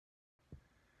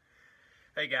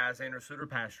Hey guys, Andrew Sluder,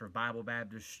 pastor of Bible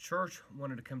Baptist Church.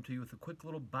 Wanted to come to you with a quick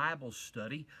little Bible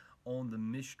study on the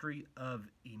mystery of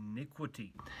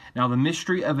iniquity. Now, the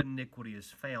mystery of iniquity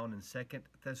is found in 2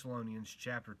 Thessalonians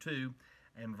chapter 2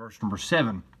 and verse number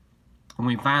 7. And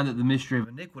we find that the mystery of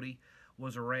iniquity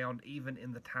was around even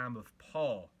in the time of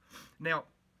Paul. Now,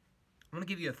 I'm going to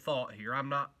give you a thought here. I'm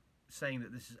not saying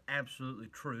that this is absolutely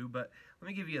true, but let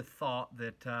me give you a thought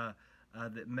that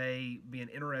that may be an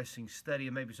interesting study,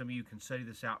 and maybe some of you can study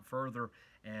this out further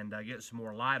and get some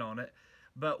more light on it.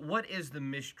 But what is the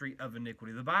mystery of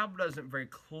iniquity? The Bible doesn't very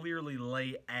clearly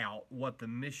lay out what the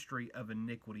mystery of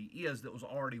iniquity is that was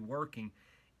already working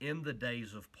in the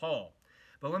days of Paul.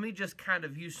 But let me just kind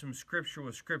of use some scripture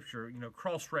with scripture,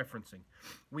 cross-referencing.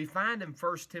 We find in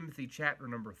 1 Timothy chapter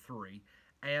number 3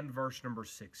 and verse number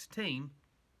 16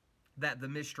 that the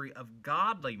mystery of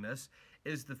godliness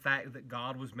is the fact that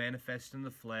God was manifest in the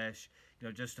flesh,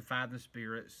 justified in the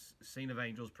spirit, seen of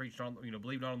angels, preached on,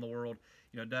 believed on in the world,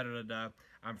 da-da-da-da.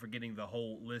 I'm forgetting the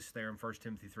whole list there in 1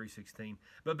 Timothy 3:16.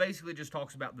 But basically just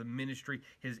talks about the ministry,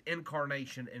 his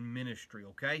incarnation and ministry,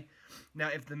 okay? Now,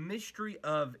 if the mystery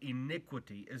of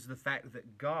iniquity is the fact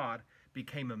that God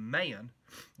became a man,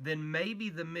 then maybe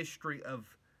the mystery of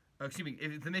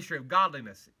if the mystery of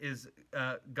godliness is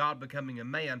God becoming a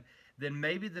man, then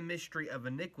maybe the mystery of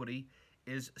iniquity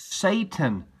is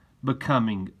Satan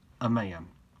becoming a man.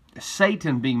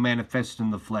 Satan being manifested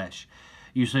in the flesh.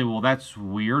 You say, well, that's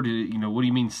weird. What do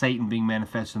you mean Satan being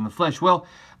manifested in the flesh? Well,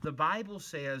 the Bible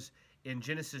says in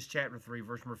Genesis chapter 3,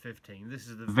 verse number 15, this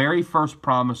is the very first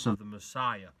promise of the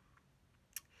Messiah.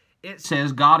 It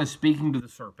says God is speaking to the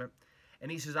serpent, and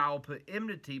he says, I will put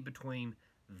enmity between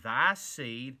thy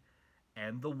seed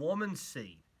and the woman's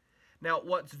seed. Now,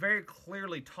 what's very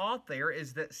clearly taught there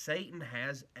is that Satan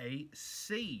has a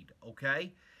seed,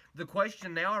 okay? The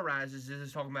question now arises, is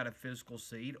this talking about a physical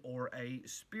seed or a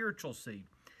spiritual seed?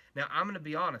 Now, I'm going to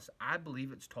be honest. I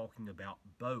believe it's talking about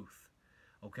both,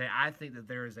 okay? I think that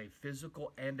there is a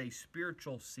physical and a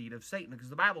spiritual seed of Satan, because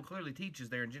the Bible clearly teaches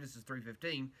there in Genesis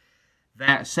 3:15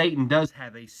 that Satan does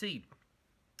have a seed.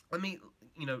 Let me,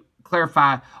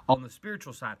 clarify on the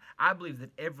spiritual side. I believe that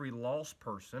every lost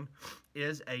person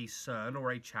is a son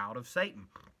or a child of Satan.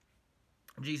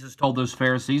 Jesus told those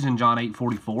Pharisees in John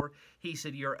 8:44, he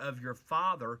said, you're of your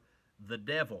father, the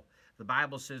devil. The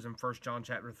Bible says in 1 John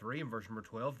chapter 3 and verse number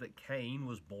 12 that Cain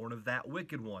was born of that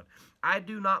wicked one. I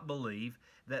do not believe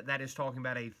that that is talking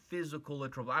about a physical,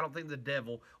 literal. I don't think the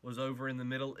devil was over in the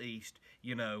Middle East,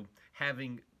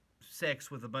 having sex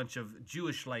with a bunch of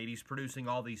Jewish ladies producing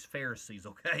all these Pharisees,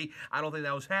 okay? I don't think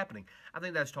that was happening. I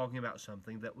think that's talking about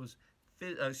something that was,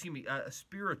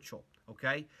 spiritual,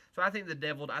 okay? So I think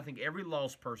I think every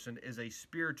lost person is a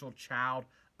spiritual child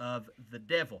of the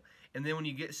devil. And then when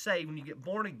you get saved, when you get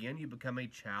born again, you become a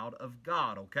child of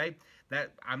God, okay?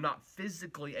 That I'm not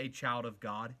physically a child of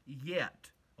God yet,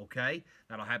 okay?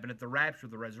 That'll happen at the rapture,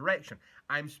 the resurrection.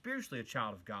 I'm spiritually a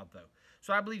child of God, though.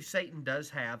 So I believe Satan does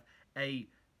have a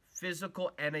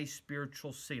physical and a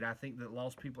spiritual seed. I think that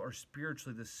lost people are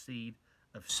spiritually the seed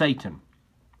of Satan.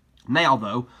 Now,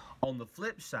 though, on the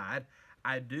flip side,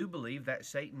 I do believe that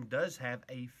Satan does have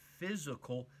a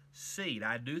physical seed.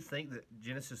 I do think that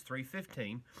Genesis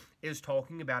 3:15 is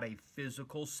talking about a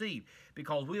physical seed,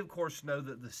 because we, of course, know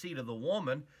that the seed of the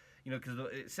woman, because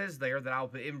it says there that I will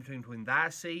put in between thy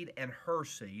seed and her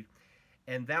seed,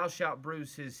 and thou shalt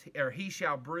bruise he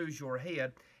shall bruise your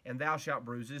head, and thou shalt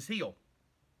bruise his heel.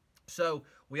 So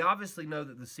we obviously know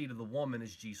that the seed of the woman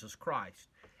is Jesus Christ,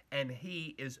 and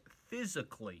he is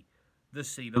physically the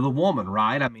seed of the woman,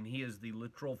 right? I mean, he is the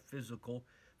literal physical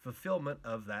fulfillment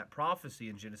of that prophecy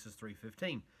in Genesis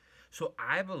 3:15. So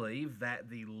I believe that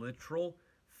the literal,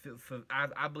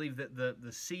 I believe that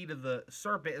the seed of the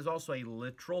serpent is also a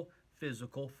literal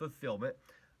physical fulfillment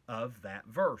of that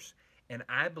verse. And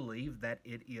I believe that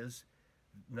it is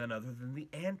none other than the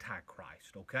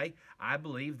Antichrist, okay? I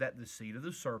believe that the seed of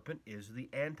the serpent is the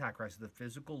Antichrist, the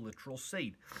physical, literal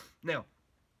seed. Now,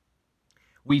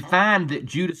 we find that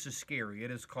Judas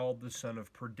Iscariot is called the son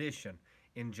of perdition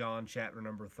in John chapter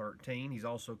number 13. He's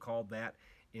also called that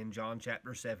in John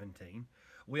chapter 17.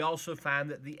 We also find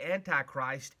that the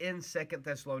Antichrist in 2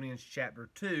 Thessalonians chapter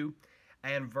 2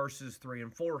 and verses 3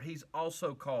 and 4, he's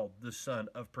also called the son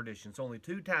of perdition. It's only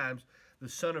 2 times the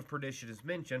son of perdition is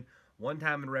mentioned, one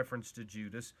time in reference to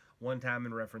Judas, one time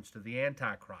in reference to the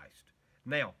Antichrist.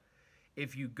 Now,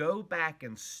 if you go back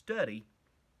and study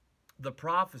the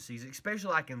prophecies, especially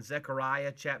like in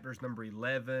Zechariah chapters number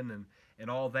 11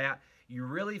 and all that, you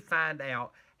really find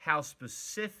out how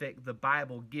specific the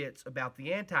Bible gets about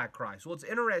the Antichrist. Well, it's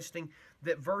interesting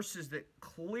that verses that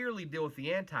clearly deal with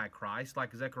the Antichrist,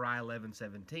 like Zechariah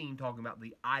 11:17, talking about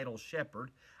the idol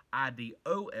shepherd,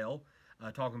 IDOL,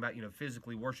 talking about,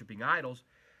 physically worshiping idols,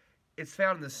 it's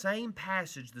found in the same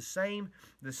passage, the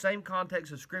same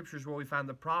context of scriptures where we find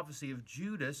the prophecy of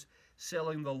Judas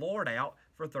selling the Lord out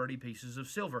for 30 pieces of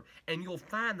silver. And you'll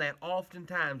find that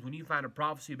oftentimes when you find a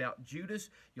prophecy about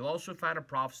Judas, you'll also find a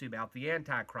prophecy about the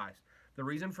Antichrist. The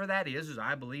reason for that is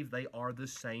I believe they are the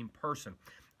same person.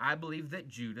 I believe that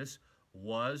Judas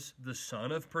was the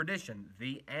son of perdition,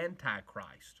 the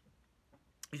Antichrist.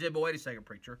 You say, but wait a second,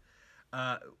 preacher.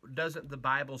 Doesn't the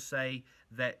Bible say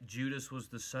that Judas was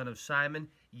the son of Simon?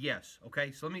 Yes.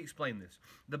 Okay, so let me explain this.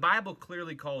 The Bible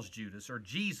clearly calls Judas, or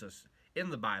Jesus in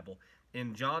the Bible,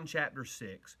 in John chapter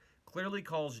 6, clearly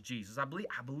calls Jesus. I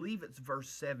believe it's verse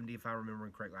 70, if I remember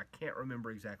correctly. I can't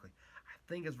remember exactly. I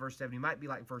think it's verse 70. It might be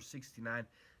like verse 69,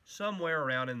 somewhere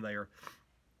around in there.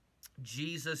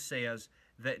 Jesus says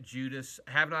that Judas,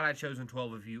 have not I chosen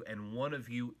 12 of you, and one of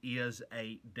you is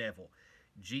a devil.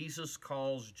 Jesus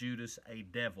calls Judas a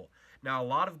devil. Now, a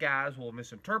lot of guys will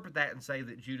misinterpret that and say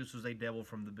that Judas was a devil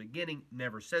from the beginning.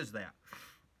 Never says that.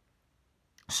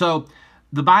 So,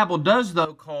 the Bible does,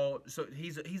 though, so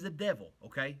he's a devil,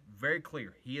 okay? Very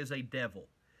clear. He is a devil.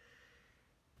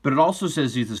 But it also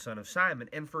says he's the son of Simon.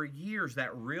 And for years,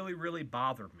 that really, really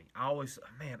bothered me. I always,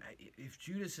 man, if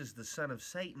Judas is the son of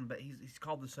Satan, but he's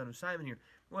called the son of Simon here,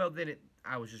 well, then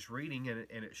I was just reading, and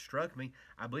it struck me.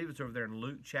 I believe it's over there in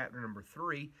Luke chapter number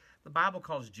 3. The Bible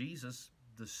calls Jesus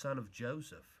the son of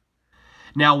Joseph.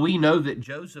 Now, we know that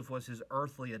Joseph was his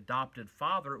earthly adopted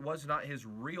father. It was not his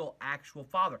real actual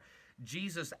father.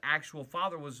 Jesus' actual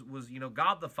father was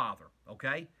God the Father,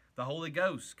 okay? The Holy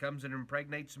Ghost comes and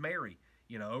impregnates Mary.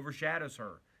 Overshadows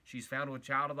her. She's found with a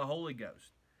child of the Holy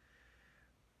Ghost.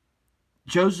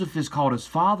 Joseph is called his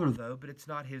father, though, but it's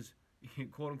not his,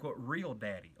 quote-unquote, real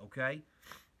daddy, okay?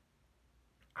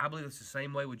 I believe it's the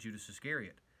same way with Judas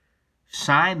Iscariot.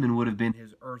 Simon would have been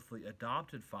his earthly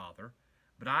adopted father,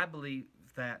 but I believe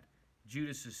that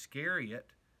Judas Iscariot,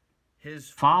 his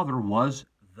father was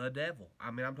the devil.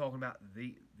 I mean, I'm talking about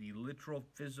the literal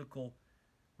physical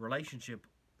relationship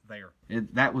there.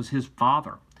 That was his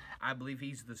father. I believe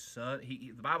he's the son.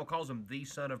 The Bible calls him the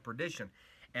son of perdition.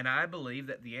 And I believe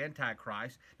that the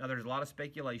Antichrist, now there's a lot of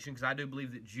speculation, because I do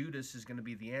believe that Judas is going to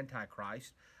be the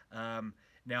Antichrist.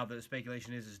 Now the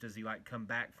speculation is does he come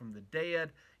back from the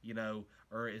dead,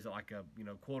 or is it like a,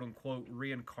 quote unquote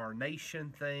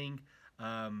reincarnation thing?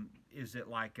 Is it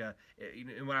like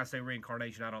and when I say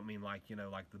reincarnation, I don't mean like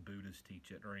the Buddhists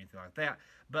teach it or anything like that,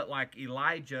 but like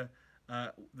Elijah,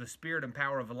 the spirit and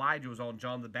power of Elijah was on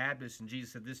John the Baptist, and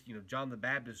Jesus said this, John the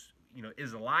Baptist,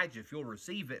 is Elijah. If you'll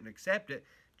receive it and accept it,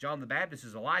 John the Baptist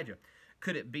is Elijah.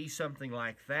 Could it be something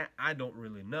like that? I don't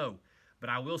really know. But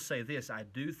I will say this, I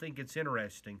do think it's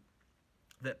interesting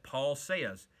that Paul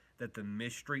says that the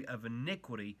mystery of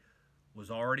iniquity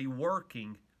was already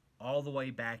working all the way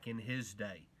back in his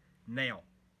day. Now,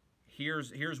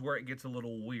 here's where it gets a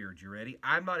little weird. You ready?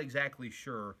 I'm not exactly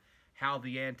sure how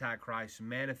the Antichrist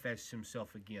manifests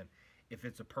himself again. If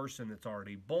it's a person that's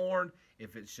already born,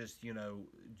 if it's just,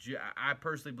 I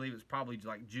personally believe it's probably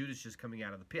like Judas just coming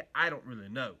out of the pit. I don't really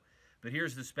know. But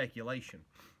here's the speculation.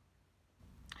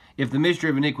 If the mystery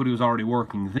of iniquity was already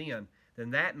working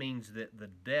then that means that the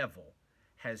devil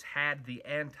has had the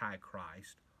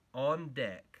Antichrist on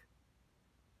deck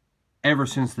ever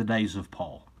since the days of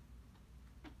Paul.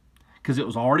 Because it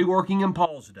was already working in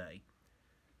Paul's day,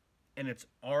 and it's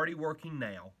already working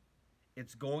now.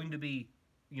 It's going to be,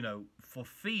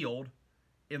 fulfilled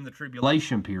in the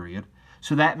tribulation period.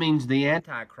 So that means the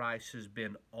Antichrist has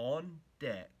been on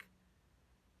deck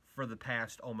for the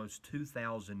past almost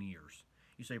 2,000 years.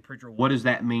 You say, preacher, what does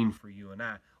that mean for you and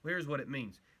I? Well, here's what it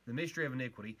means. The mystery of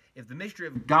iniquity, if the mystery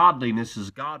of godliness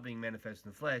is God being manifest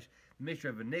in the flesh, the mystery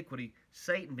of iniquity,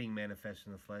 Satan being manifest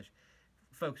in the flesh,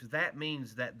 folks, that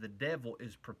means that the devil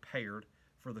is prepared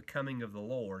for the coming of the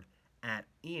Lord at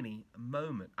any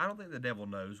moment. I don't think the devil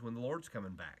knows when the Lord's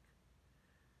coming back.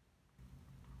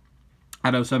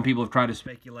 I know some people have tried to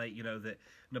speculate, that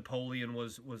Napoleon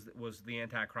was the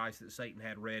Antichrist that Satan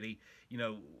had ready.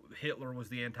 Hitler was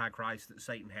the Antichrist that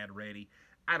Satan had ready.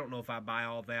 I don't know if I buy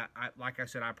all that. Like I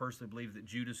said, I personally believe that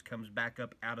Judas comes back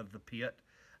up out of the pit.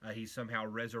 He's somehow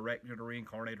resurrected or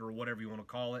reincarnated or whatever you want to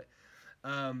call it.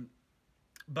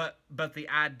 But the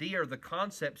idea or the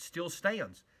concept still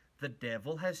stands. The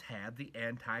devil has had the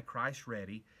Antichrist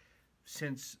ready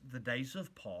since the days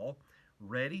of Paul,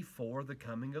 ready for the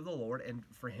coming of the Lord and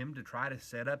for him to try to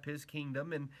set up his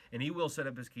kingdom, and he will set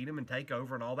up his kingdom and take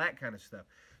over and all that kind of stuff.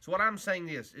 So what I'm saying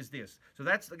is this. So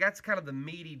that's kind of the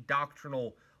meaty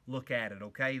doctrinal look at it,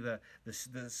 okay? The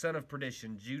son of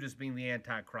perdition, Judas being the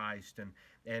Antichrist,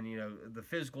 and you know, the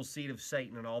physical seed of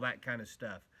Satan and all that kind of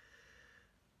stuff.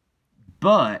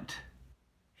 But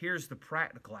here's the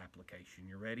practical application.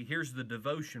 You ready? Here's the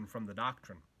devotion from the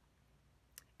doctrine.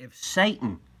 If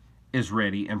Satan is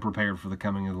ready and prepared for the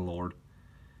coming of the Lord,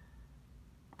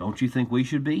 don't you think we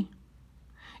should be?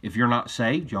 If you're not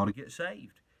saved, you ought to get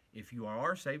saved. If you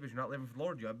are saved, but you're not living for the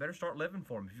Lord, you better start living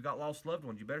for Him. If you've got lost loved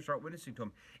ones, you better start witnessing to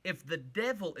them. If the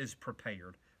devil is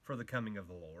prepared for the coming of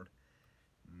the Lord,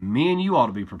 me and you ought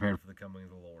to be prepared for the coming of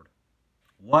the Lord.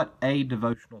 What a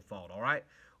devotional thought, all right?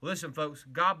 Well, listen, folks,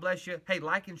 God bless you. Hey,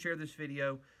 like and share this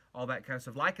video, all that kind of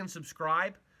stuff. Like and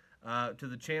subscribe to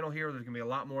the channel here. There's going to be a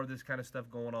lot more of this kind of stuff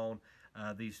going on,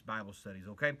 these Bible studies,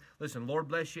 okay? Listen, Lord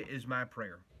bless you is my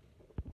prayer.